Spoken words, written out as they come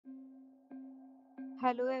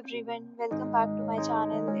Hello everyone, welcome back to my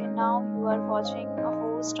channel and now you are watching a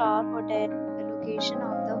 4-star hotel. The location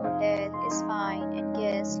of the hotel is fine and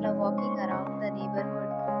guests love walking around the neighborhood.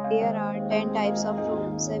 There are 10 types of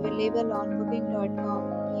rooms available on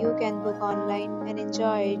booking.com. You can book online and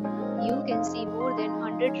enjoy it. You can see more than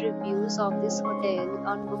 100 reviews of this hotel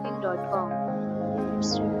on booking.com.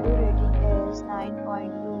 Its review rating is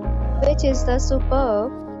 9.2, which is the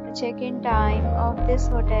superb. The check-in time of this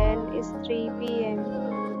hotel is 3 p.m.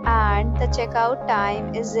 and the checkout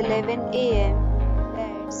time is 11 a.m.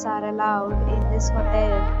 Pets are allowed in this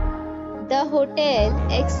hotel. The hotel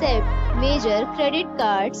accepts major credit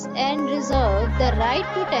cards and reserves the right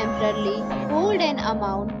to temporarily hold an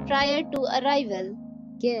amount prior to arrival.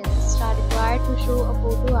 Guests are required to show a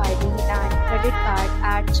photo ID and credit card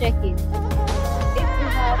at check-in. If you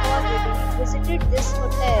have already visited this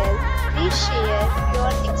hotel, please share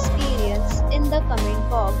your experience in the comment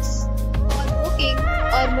box. For booking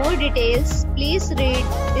or more details, please read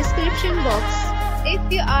description box.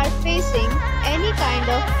 If you are facing any kind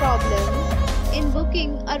of problem in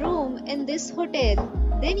booking a room in this hotel,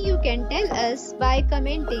 then you can tell us by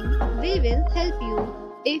commenting. We will help you.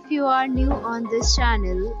 If you are new on this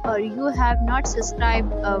channel or you have not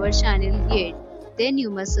subscribed our channel yet, then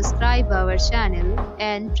you must subscribe our channel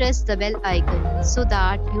and press the bell icon so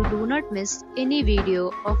that you do not miss any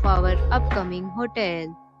video of our upcoming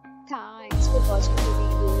hotel. Thanks for watching the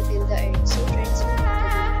video till the end. So friends,